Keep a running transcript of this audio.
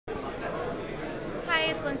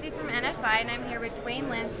it's Lindsay from NFI, and I'm here with Dwayne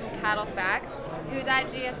Lentz from Cattle Facts, who's at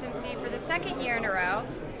GSMC for the second year in a row.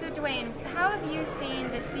 So Dwayne, how have you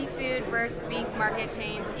seen the seafood versus beef market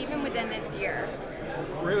change even within this year?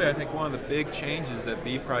 Really, I think one of the big changes that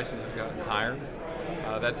beef prices have gotten higher.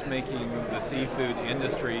 That's making the seafood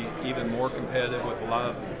industry even more competitive with a lot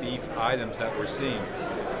of the beef items that we're seeing.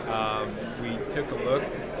 We took a look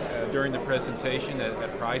during the presentation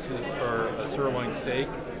at prices for a sirloin steak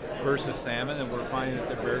versus salmon, and we're finding that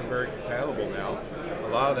they're very, very compatible now. A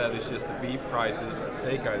lot of that is just the beef prices of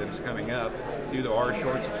steak items coming up due to our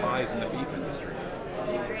short supplies in the beef industry.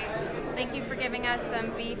 Great. Thank you for giving us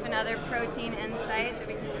some beef and other protein insight that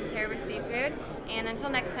we can compare with seafood. And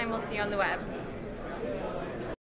until next time, we'll see you on the web.